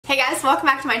Hey guys, welcome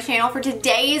back to my channel. For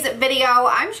today's video,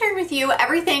 I'm sharing with you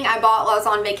everything I bought while I was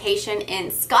on vacation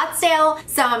in Scottsdale,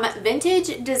 some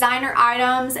vintage designer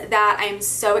items that I'm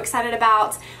so excited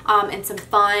about, and some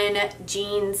fun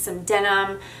jeans, some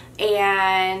denim,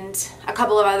 and a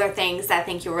couple of other things that I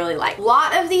think you'll really like. A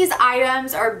lot of these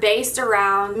items are based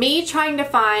around me trying to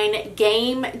find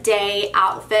game day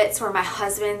outfits for my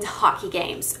husband's hockey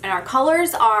games. And our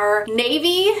colors are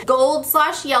navy,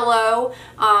 gold/yellow,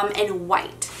 and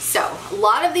white. So a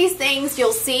lot of these things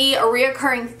you'll see a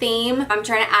reoccurring theme. I'm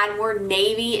trying to add more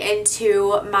navy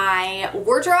into my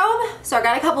wardrobe. So I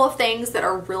got a couple of things that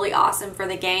are really awesome for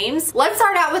the games. Let's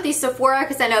start out with the Sephora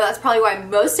because I know that's probably why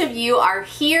most of you are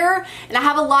here. And I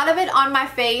have a lot of it on my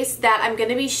face that I'm going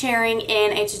to be sharing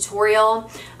in a tutorial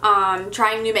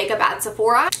trying new makeup at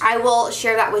Sephora. I will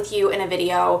share that with you in a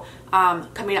video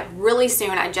coming up really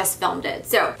soon. I just filmed it.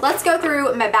 So let's go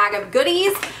through my bag of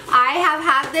goodies. I have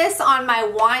had this on my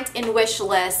want and wish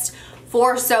list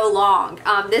for so long.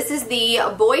 This is the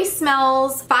Boy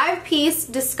Smells 5-piece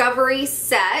Discovery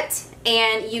set.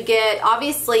 And you get,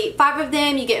 obviously, 5 of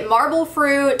them. You get Marble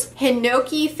Fruit,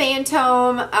 Hinoki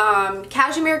Phantom,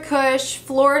 Cashmere Kush,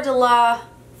 Fleur de la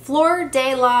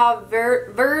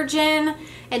Virgin,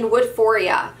 and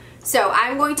Woodforia. So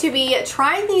I'm going to be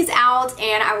trying these out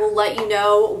and I will let you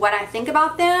know what I think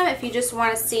about them. If you just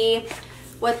want to see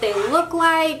what they look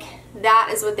like, that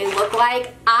is what they look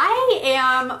like.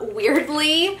 I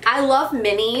love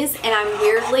minis and I'm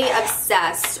weirdly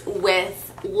obsessed with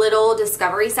little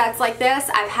Discovery sets like this.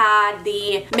 I've had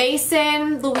the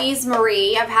Mason Louise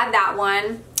Marie, I've had that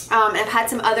one. I've had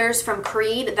some others from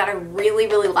Creed that I really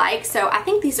like. So I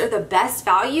think these are the best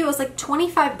value. It was like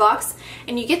 25 bucks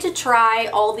and you get to try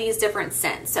all these different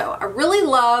scents. So I really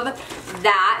love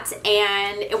that,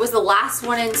 and it was the last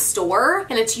one in store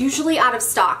and it's usually out of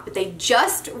stock, but they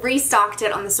just restocked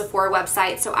it on the Sephora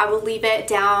website. So I will leave it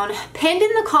down pinned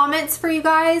in the comments for you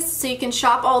guys so you can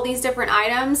shop all these different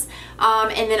items,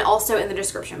 and then also in the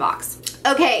description box.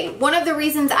 Okay, one of the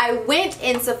reasons I went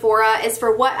in Sephora is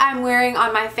for what I'm wearing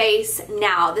on my face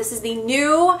now. This is the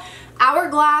new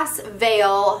Hourglass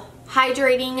Veil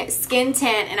Hydrating Skin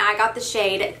Tint, and I got the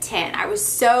shade 10. I was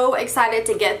so excited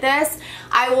to get this.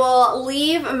 I will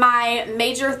leave my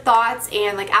major thoughts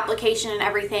and like application and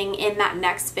everything in that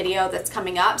next video that's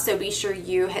coming up, so be sure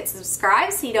you hit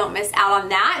subscribe so you don't miss out on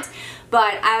that.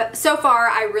 But so far,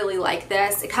 I really like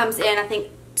this. It comes in, I think,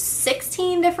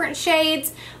 16 different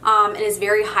shades. It is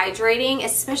very hydrating,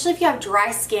 especially if you have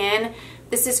dry skin.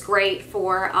 This is great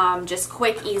for just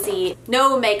quick, easy,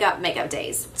 no makeup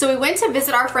days. So we went to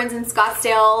visit our friends in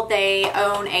Scottsdale. They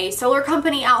own a solar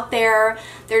company out there.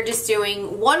 They're just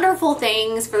doing wonderful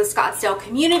things for the Scottsdale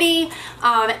community,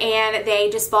 and they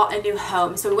just bought a new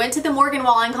home. So we went to the Morgan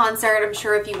Wallen concert. I'm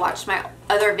sure if you watched my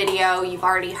other video, you've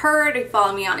already heard. If you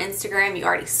follow me on Instagram, you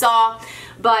already saw.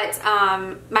 But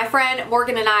my friend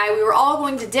Morgan and I, we were all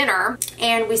going to dinner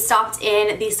and we stopped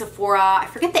in the Sephora. I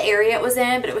forget the area it was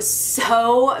in, but it was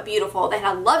so beautiful. They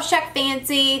had a Love Shack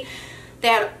Fancy. They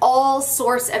had all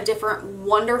sorts of different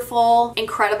wonderful,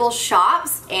 incredible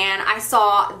shops. And I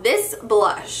saw this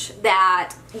blush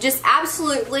that just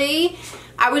absolutely,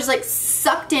 I was like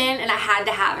sucked in and I had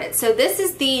to have it. So this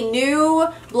is the new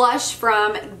blush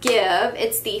from Give.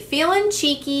 It's the Feelin'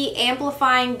 Cheeky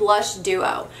Amplifying Blush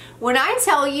Duo. When I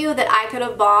tell you that I could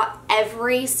have bought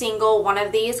every single one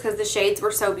of these because the shades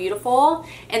were so beautiful,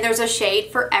 and there's a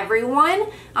shade for everyone.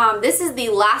 This is the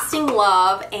Lasting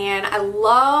Love, and I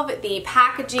love the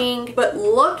packaging, but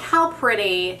look how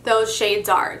pretty those shades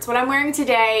are. It's what I'm wearing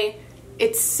today.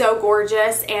 It's so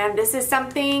gorgeous, and this is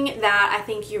something that I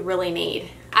think you really need.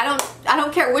 I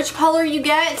don't care which color you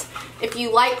get. If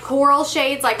you like coral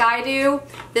shades like I do,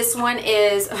 this one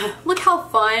is, look how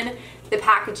fun the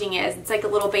packaging is. It's like a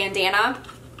little bandana.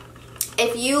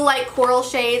 If you like coral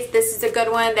shades, this is a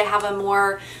good one. They have a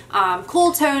more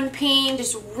cool tone pink,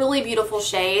 just really beautiful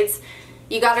shades.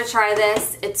 You gotta try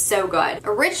this, it's so good.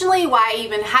 Originally, why I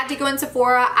even had to go in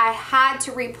Sephora, I had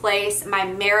to replace my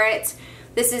Merit.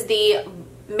 This is the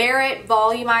Merit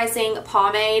Volumizing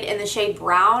Pomade in the shade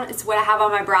Brown. It's what I have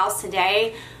on my brows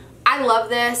today. I love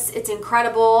this. It's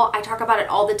incredible. I talk about it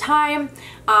all the time.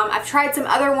 I've tried some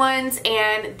other ones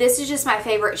and this is just my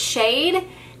favorite shade,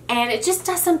 and it just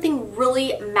does something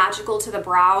really magical to the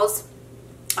brows.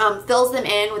 Fills them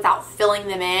in without filling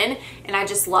them in, and I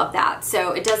just love that.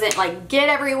 So it doesn't like get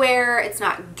everywhere. It's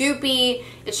not goopy.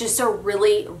 It's just a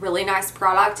really nice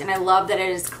product, and I love that it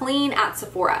is clean at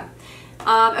Sephora.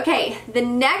 Okay, the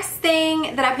next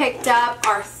thing that I picked up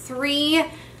are 3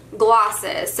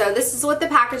 glosses. So this is what the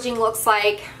packaging looks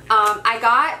like. I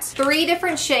got 3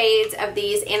 different shades of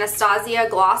these Anastasia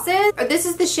glosses. This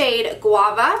is the shade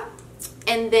Guava,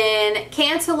 and then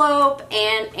Cantaloupe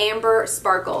and Amber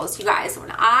Sparkles. You guys,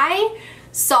 when I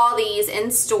saw these in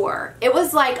store, it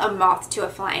was like a moth to a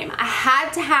flame. I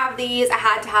had to have these. I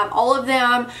had to have all of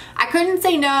them. I couldn't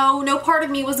say no. No part of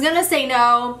me was gonna say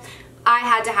no. I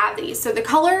had to have these. So the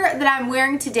color that I'm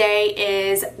wearing today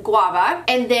is Guava,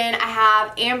 and then I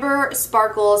have Amber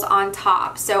Sparkles on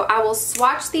top. So I will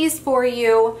swatch these for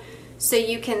you so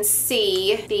you can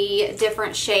see the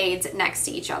different shades next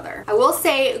to each other. I will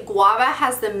say Guava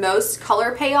has the most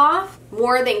color payoff,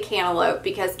 more than Cantaloupe,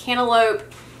 because Cantaloupe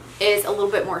is a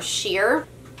little bit more sheer.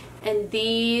 And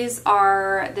these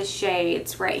are the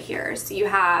shades right here. So you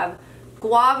have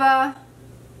Guava,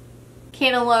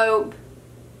 Cantaloupe,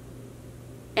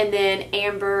 and then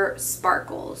Amber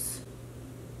Sparkles.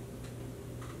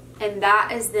 And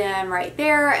that is them right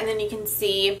there. And then you can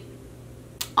see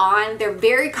on, they're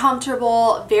very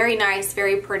comfortable, very nice,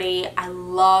 very pretty. I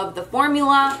love the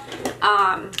formula.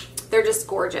 They're just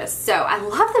gorgeous. So I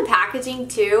love the packaging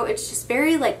too. It's just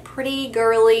very like pretty,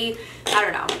 girly. I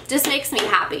don't know, just makes me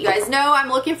happy. You guys know I'm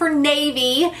looking for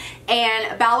navy,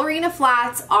 and ballerina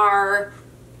flats are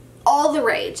all the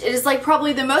rage. It is like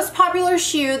probably the most popular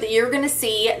shoe that you're gonna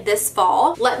see this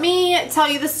fall. Let me tell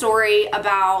you the story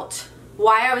about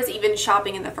why I was even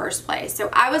shopping in the first place. So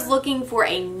I was looking for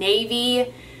a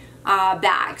navy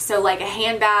bag, so like a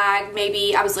handbag.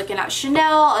 Maybe I was looking at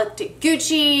Chanel, I looked at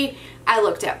Gucci, I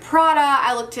looked at Prada,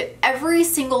 I looked at every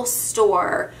single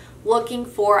store looking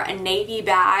for a navy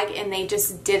bag, and they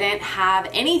just didn't have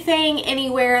anything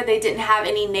anywhere. They didn't have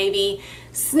any navy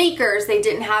sneakers, they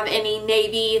didn't have any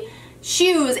navy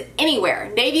shoes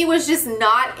anywhere. Navy was just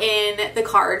not in the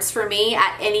cards for me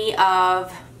at any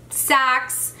of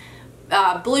Saks,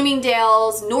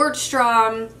 Bloomingdale's,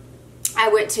 Nordstrom. I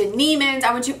went to Neiman's.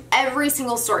 I went to every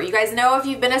single store. You guys know if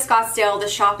you've been to Scottsdale, the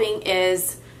shopping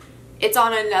it's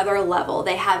on another level.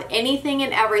 They have anything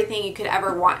and everything you could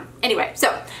ever want. Anyway,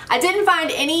 so I didn't find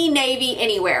any navy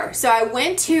anywhere. So I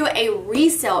went to a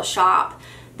resale shop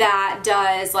that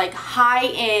does like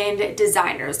high-end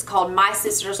designers called My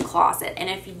Sister's Closet. And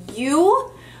if you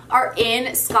are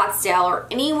in Scottsdale or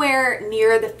anywhere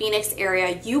near the Phoenix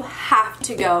area, you have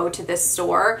to go to this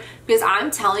store, because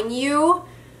I'm telling you,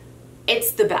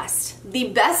 it's the best. The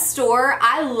best store.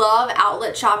 I love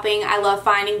outlet shopping. I love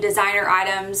finding designer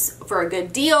items for a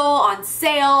good deal, on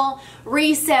sale,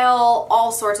 resale,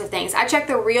 all sorts of things. I check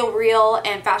the Real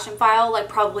and Fashion File like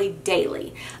probably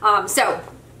daily. So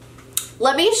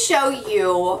let me show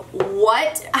you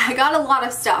what, I got a lot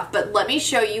of stuff, but let me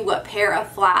show you what pair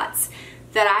of flats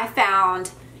that I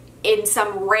found in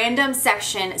some random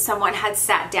section someone had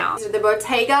sat down. These are the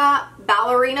Bottega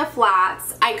ballerina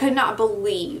flats. I could not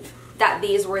believe that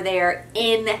these were there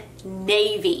in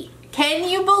navy. Can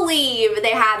you believe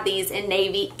they had these in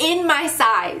navy in my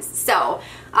size? So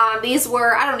these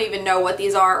were, I don't even know what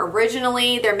these are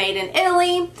originally. They're made in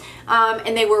Italy,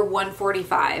 and they were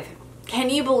 $145.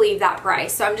 Can you believe that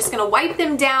price? So I'm just gonna wipe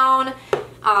them down,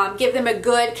 give them a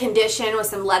good condition with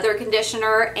some leather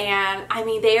conditioner, and I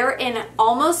mean, they are in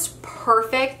almost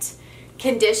perfect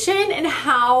condition. And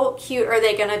how cute are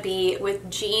they gonna be with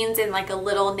jeans and like a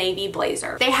little navy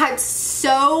blazer? They had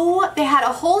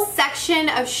a whole section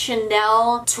of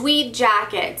Chanel tweed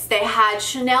jackets. They had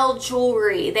Chanel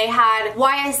jewelry. They had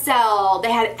YSL.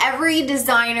 They had every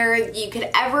designer you could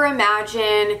ever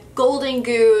imagine. Golden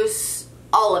Goose,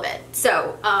 all of it.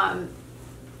 So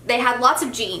they had lots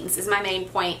of jeans is my main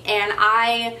point. And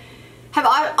I have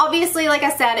obviously, like I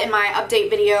said in my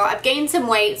update video, I've gained some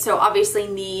weight, so obviously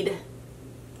need,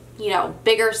 you know,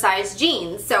 bigger size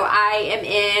jeans. So I am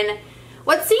in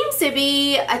what seems to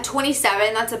be a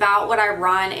 27. That's about what I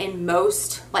run in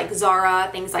most, like Zara,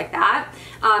 things like that.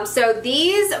 So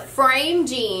these frame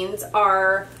jeans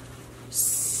are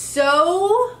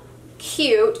so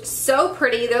cute, so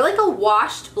pretty. They're like a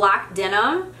washed black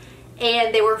denim,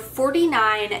 and they were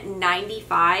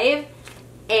 $49.95,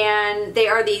 and they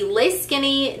are the Le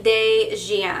Skinny de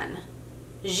Jean.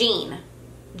 Jeanne.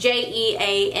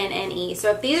 So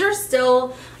if these are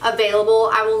still available,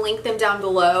 I will link them down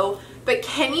below. But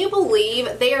can you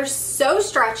believe they are so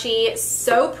stretchy,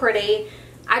 so pretty.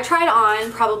 I tried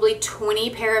on probably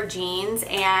 20 pair of jeans,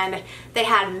 and they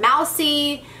had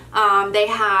mousy, they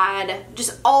had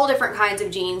just all different kinds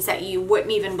of jeans that you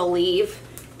wouldn't even believe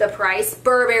the price.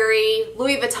 Burberry,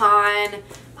 Louis Vuitton,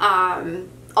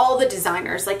 all the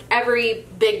designers, like every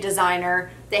big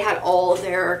designer, they had all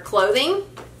their clothing.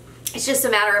 It's just a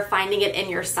matter of finding it in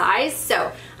your size.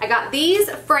 So I got these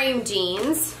frame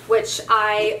jeans, which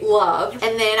I love.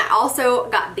 And then I also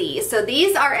got these. So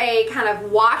these are a kind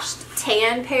of washed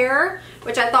tan pair,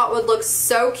 which I thought would look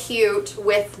so cute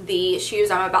with the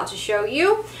shoes I'm about to show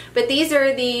you. But these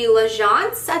are the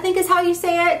Legence, I think is how you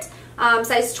say it.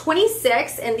 Size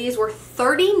 26, and these were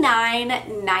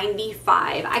 $39.95.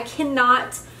 I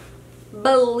cannot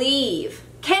believe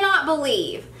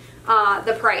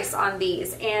the price on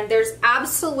these, and there's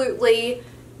absolutely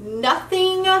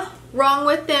nothing wrong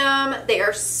with them. They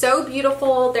are so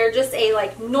beautiful. They're just a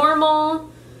like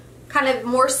normal kind of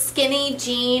more skinny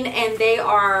jean, and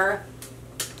they're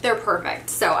perfect.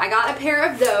 So I got a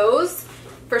pair of those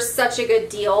for such a good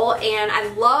deal, and I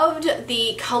loved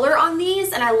the color on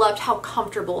these, and I loved how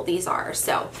comfortable these are.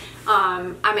 So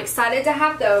I'm excited to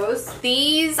have those.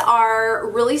 These are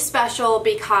really special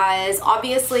because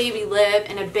obviously we live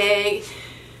in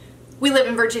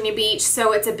Virginia Beach,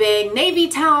 so it's a big Navy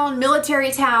town,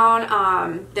 military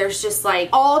town. There's just like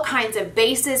all kinds of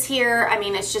bases here. I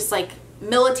mean, it's just like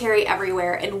military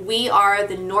everywhere, and we are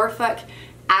the Norfolk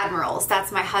Admirals.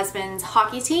 That's my husband's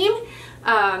hockey team.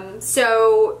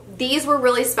 So these were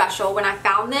really special when I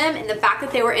found them, and the fact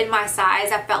that they were in my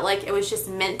size, I felt like it was just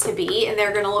meant to be, and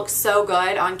they're gonna look so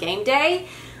good on game day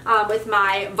with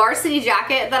my varsity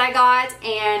jacket that I got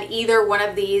and either one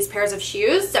of these pairs of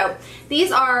shoes. So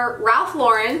these are Ralph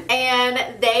Lauren,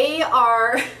 and they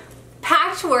are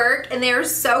patchwork, and they're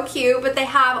so cute, but they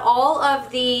have all of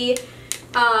the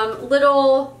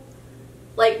little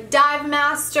like dive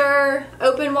master,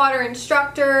 open water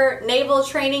instructor, naval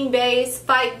training base,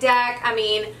 fight deck. I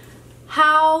mean,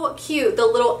 how cute. The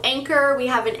little anchor, we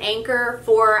have an anchor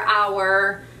for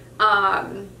our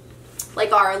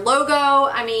like our logo.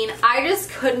 I mean, I just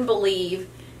couldn't believe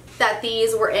that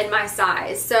these were in my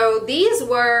size. So these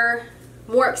were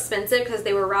more expensive because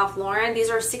they were Ralph Lauren. These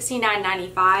are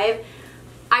 $69.95.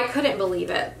 I couldn't believe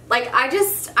it. Like,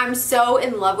 I'm so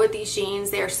in love with these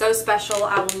jeans. They are so special.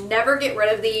 I will never get rid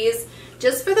of these,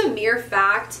 just for the mere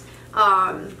fact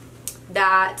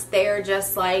that they're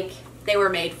just like, they were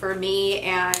made for me,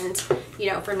 and you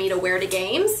know, for me to wear to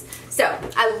games. So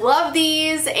I love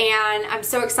these, and I'm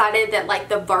so excited that like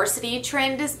the varsity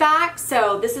trend is back.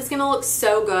 So this is gonna look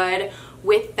so good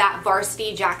with that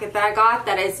varsity jacket that I got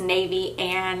that is navy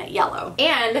and yellow.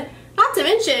 And not to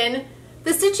mention,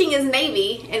 the stitching is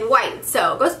navy and white,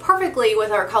 so it goes perfectly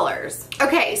with our colors.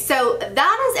 Okay, so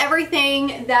that is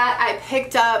everything that I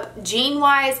picked up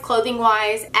jean-wise,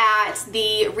 clothing-wise at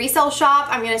the resale shop.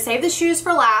 I'm gonna save the shoes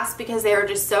for last because they are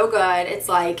just so good. It's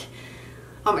like,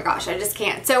 oh my gosh, I just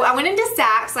can't. So I went into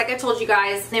Saks, like I told you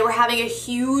guys. They were having a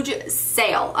huge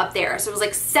sale up there. So it was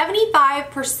like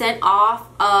 75% off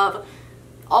of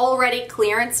already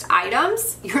clearanced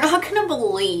items. You're not gonna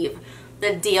believe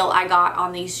the deal I got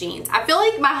on these jeans. I feel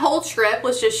like my whole trip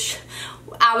was just,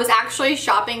 I was actually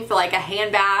shopping for like a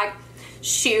handbag,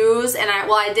 shoes, and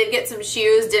I did get some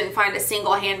shoes, didn't find a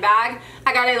single handbag.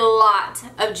 I got a lot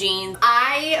of jeans.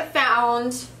 I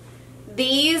found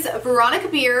these Veronica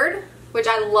Beard, which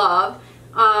I love,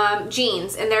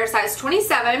 jeans, and they're size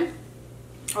 27,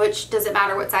 which doesn't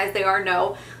matter what size they are,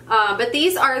 no. But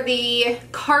these are the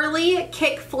Carly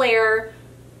Kick Flare.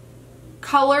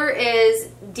 Color is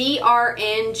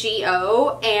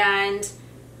DRNGO, and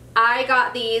I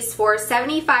got these for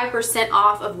 75%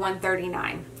 off of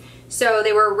 $139. So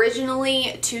they were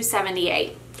originally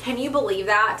 $278. Can you believe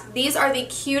that? These are the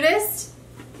cutest.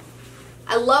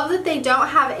 I love that they don't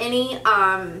have any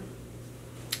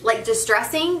like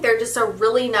distressing. They're just a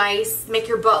really nice, make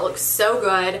your butt look so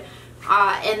good.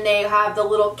 And they have the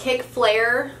little kick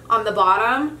flare on the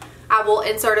bottom. I will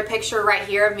insert a picture right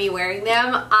here of me wearing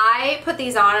them. I put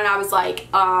these on and I was like,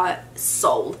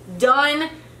 sold. Done.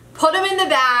 Put them in the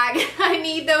bag. I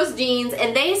need those jeans.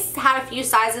 And they had a few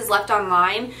sizes left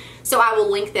online, so I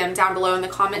will link them down below in the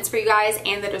comments for you guys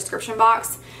and the description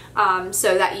box,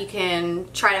 so that you can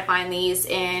try to find these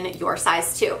in your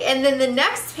size too. And then the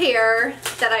next pair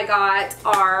that I got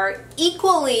are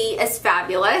equally as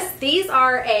fabulous. These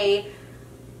are a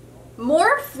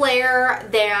more flare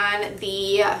than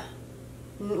the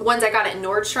ones I got at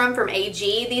Nordstrom from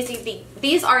AG.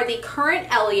 These are the Current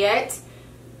Elliott.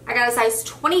 I got a size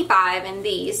 25 in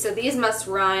these, so these must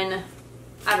run,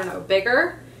 I don't know,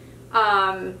 bigger.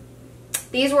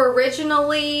 These were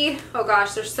originally, oh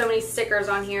gosh, there's so many stickers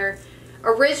on here.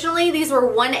 Originally, these were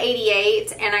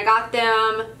 $188, and I got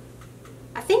them,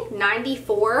 I think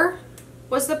 $94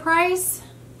 was the price.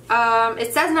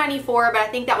 It says $94, but I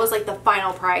think that was like the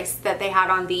final price that they had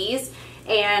on these.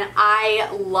 And I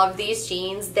love these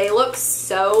jeans. They look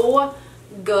so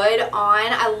good on.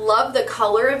 I love the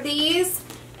color of these,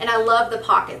 And I love the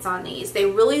pockets on these. They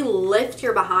really lift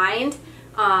your behind,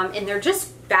 and they're just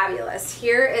fabulous.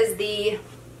 Here is the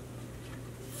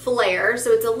flare.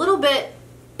 So it's a little bit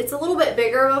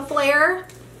bigger of a flare,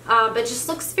 but just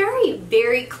looks very,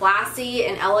 very classy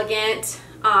and elegant,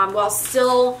 while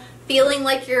still feeling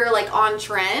like you're like on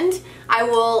trend. I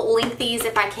will link these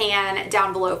if I can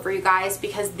down below for you guys,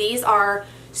 because these are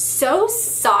so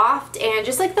soft, and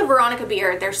just like the Veronica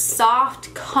Beard, they're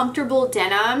soft, comfortable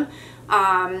denim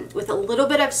with a little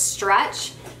bit of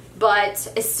stretch,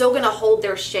 but it's still gonna hold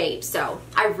their shape. So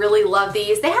I really love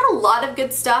these. They had a lot of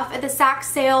good stuff at the Saks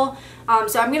sale,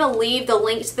 so I'm gonna leave the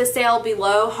link to the sale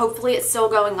below. Hopefully it's still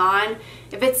going on.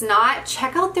 If it's not,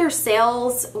 check out their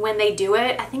sales when they do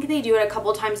it. I think they do it a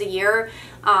couple times a year.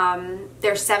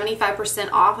 They're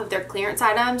 75% off of their clearance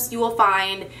items. You will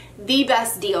find the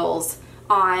best deals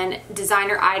on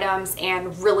designer items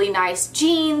and really nice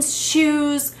jeans,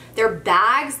 shoes, their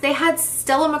bags. They had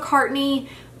Stella McCartney,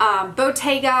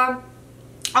 Bottega,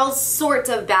 all sorts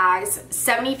of bags,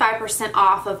 75%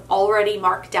 off of already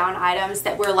marked down items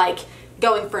that were like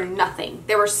going for nothing.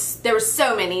 There were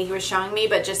so many he was showing me,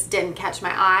 but just didn't catch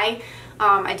my eye.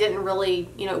 I didn't really,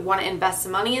 want to invest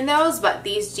some money in those, but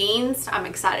these jeans I'm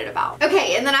excited about.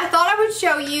 Okay, and then I thought I would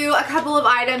show you a couple of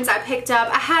items I picked up.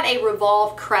 I had a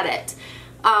Revolve credit,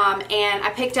 and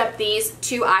I picked up these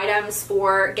 2 items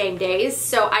for game days.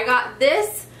 So I got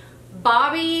this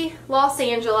Bobby Los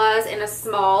Angeles in a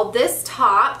small, this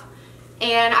top,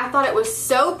 and I thought it was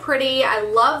so pretty. I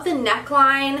love the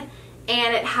neckline,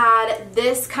 and it had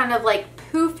this kind of like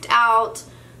poofed out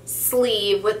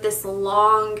sleeve with this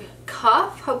long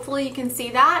cuff. Hopefully you can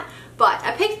see that, but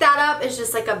I picked that up as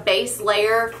just like a base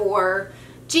layer for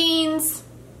jeans,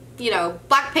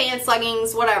 black pants,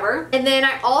 leggings, whatever. And then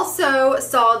I also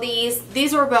saw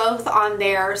these were both on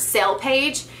their sale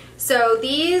page. So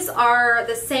these are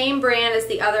the same brand as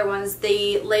the other ones,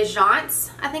 the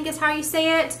Legence, I think is how you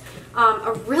say it.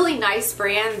 A really nice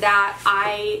brand that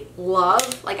I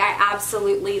love. Like, I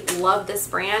absolutely love this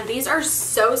brand. These are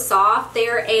so soft. They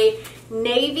are a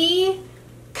navy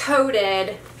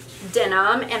coated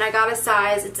denim, and I got a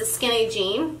size, it's a skinny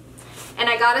jean, and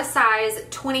I got a size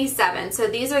 27. So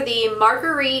these are the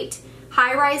Marguerite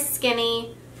high-rise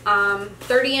skinny,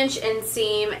 30-inch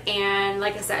inseam, and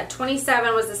like I said,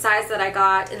 27 was the size that I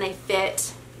got, and they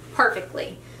fit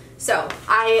perfectly. So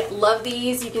I love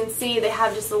these. You can see they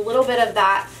have just a little bit of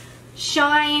that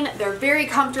shine. They're very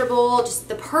comfortable, just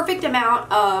the perfect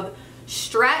amount of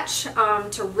stretch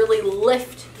to really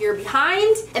lift your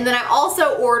behind. And then I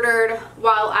also ordered,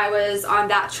 while I was on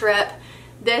that trip,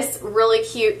 this really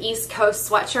cute East Coast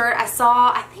sweatshirt. I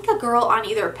saw, I think, a girl on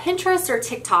either Pinterest or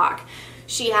TikTok.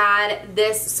 She had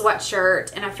this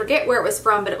sweatshirt, and I forget where it was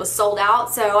from, but it was sold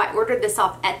out. So I ordered this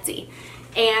off Etsy.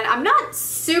 And I'm not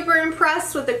super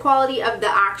impressed with the quality of the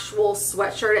actual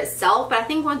sweatshirt itself, but I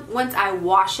think once I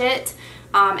wash it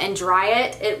and dry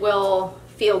it, it will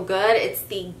feel good. It's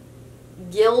the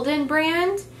Gildan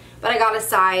brand, but I got a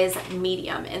size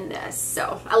medium in this.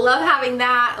 So I love having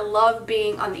that. I love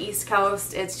being on the East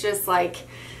Coast. It's just like,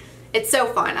 it's so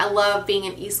fun. I love being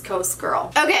an East Coast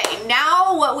girl. Okay,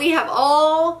 now what we have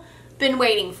all been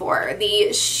waiting for,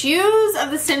 the shoes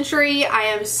of the century. I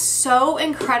am so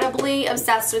incredibly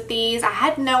obsessed with these. I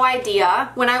had no idea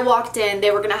when I walked in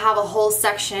they were gonna have a whole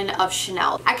section of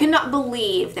Chanel. I could not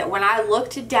believe that when I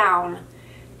looked down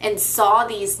and saw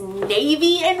these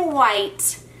navy and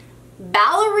white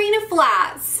ballerina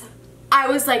flats, I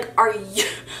was like, are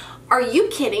you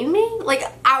kidding me? Like,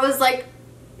 I was like,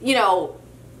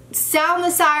 sound the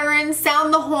siren,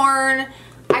 sound the horn.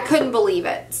 I couldn't believe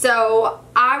it. So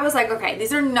I was like, okay,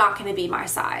 these are not going to be my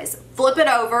size. Flip it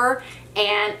over,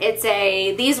 and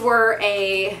these were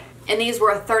a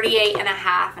 38 and a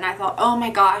half, and I thought, oh my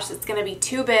gosh, it's going to be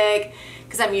too big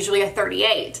because I'm usually a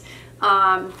 38.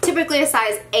 Typically a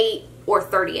size 8 or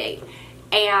 38.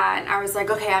 And I was like,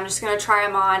 okay, I'm just going to try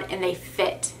them on, and they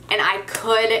fit. And I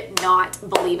could not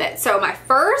believe it. So my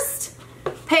first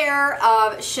pair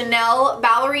of Chanel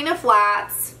ballerina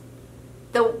flats,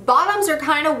 the bottoms are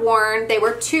kind of worn. They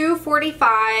were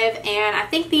 $2.45, and I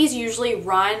think these usually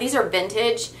run. These are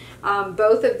vintage.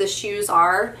 Both of the shoes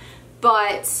are,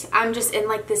 but I'm just in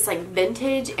like this like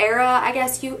vintage era, I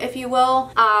guess if you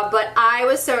will. But I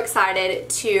was so excited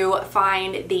to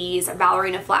find these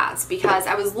ballerina flats because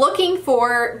I was looking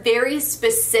for very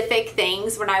specific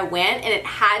things when I went, and it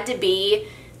had to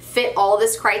fit all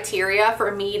this criteria for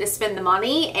me to spend the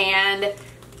money and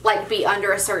like be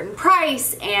under a certain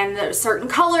price and certain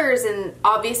colors and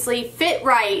obviously fit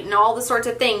right and all the sorts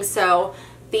of things. So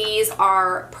these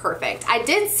are perfect. I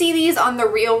did see these on the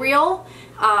RealReal.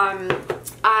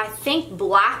 I think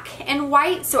black and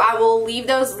white, so I will leave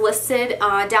those listed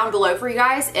down below for you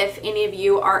guys if any of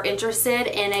you are interested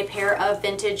in a pair of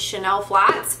vintage Chanel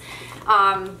flats.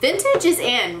 Vintage is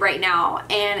in right now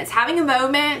and it's having a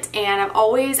moment, and I've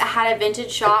always had a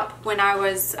vintage shop. When I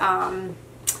was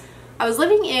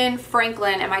living in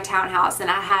Franklin at my townhouse, and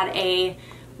I had a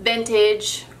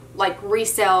vintage like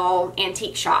resale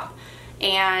antique shop.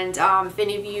 And if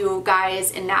any of you guys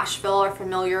in Nashville are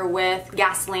familiar with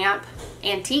gas lamp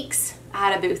antiques, I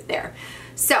had a booth there.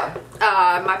 So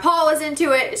my paw was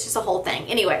into it. It's just a whole thing.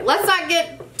 Anyway, let's not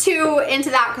get too into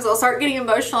that because I'll start getting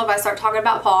emotional if I start talking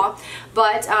about paw.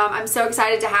 But I'm so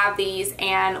excited to have these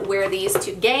and wear these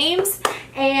to games.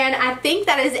 And I think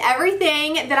that is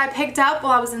everything that I picked up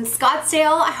while I was in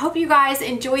Scottsdale. I hope you guys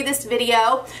enjoyed this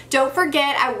video. Don't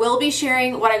forget, I will be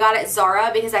sharing what I got at Zara,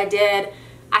 because I did,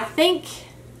 I think,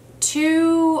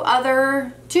 two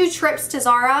trips to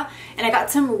Zara, and I got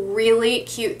some really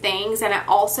cute things, and I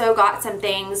also got some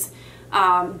things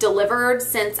delivered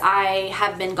since I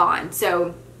have been gone.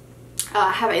 So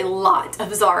I have a lot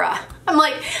of Zara. I'm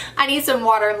like, I need some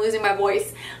water, I'm losing my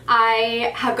voice.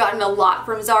 I have gotten a lot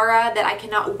from Zara that I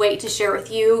cannot wait to share with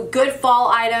you. Good fall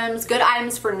items, good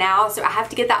items for now, so I have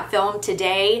to get that filmed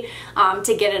today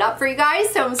to get it up for you guys.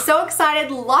 So I'm so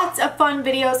excited, lots of fun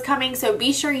videos coming, so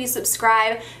be sure you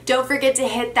subscribe. Don't forget to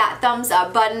hit that thumbs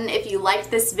up button if you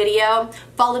liked this video.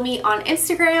 Follow me on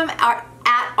Instagram at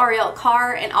Airelle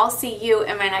Carr, and I'll see you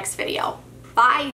in my next video. Bye!